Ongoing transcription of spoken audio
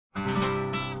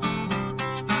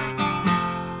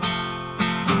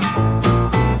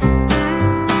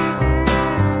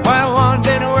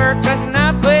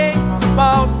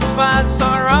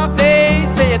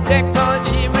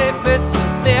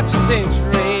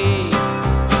century.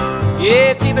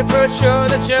 Yeah, people first show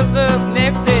that shows up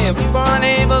next day. People aren't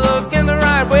able to look in the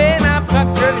right way. And I've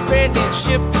got dirty great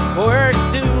ship before it's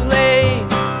too late.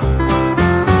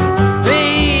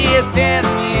 Please stand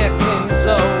me asking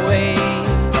so way.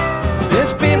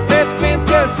 This been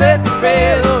cassettes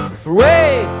fail.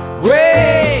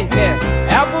 Wait, yeah.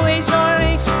 Appalachian on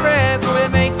Express, well,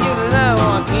 it makes you love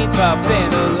on keep up in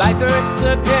the light. There's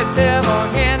good devil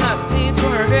cannot see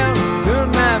somewhere down through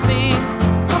my feet.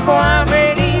 Before I'm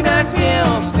ready, nice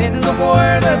films in the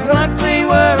war that's not see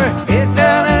whatever. It's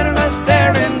down under my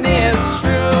staring this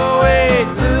true way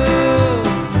through.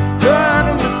 Down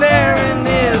under my staring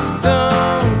this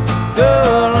comes the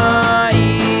line.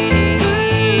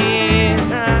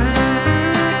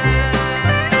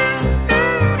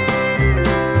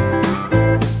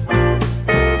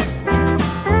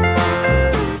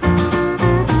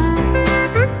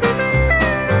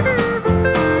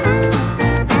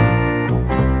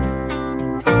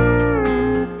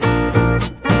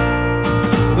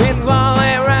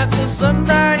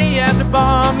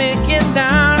 Get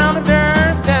down on the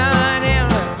turnstile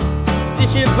and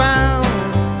sit you bound.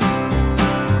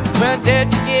 But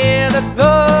did you get the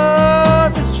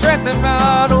goals and strengthen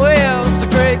all the wheels? The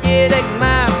great get it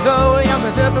my go, I'm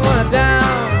gonna put the one down.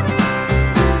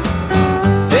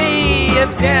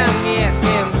 Yes, down, yes,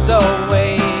 in so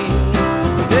way.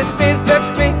 This been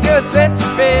cassettes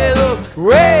fail.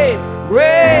 Wait,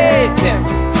 yeah.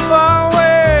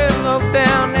 Forward, look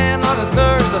down and on the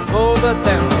stars that hold the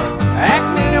town.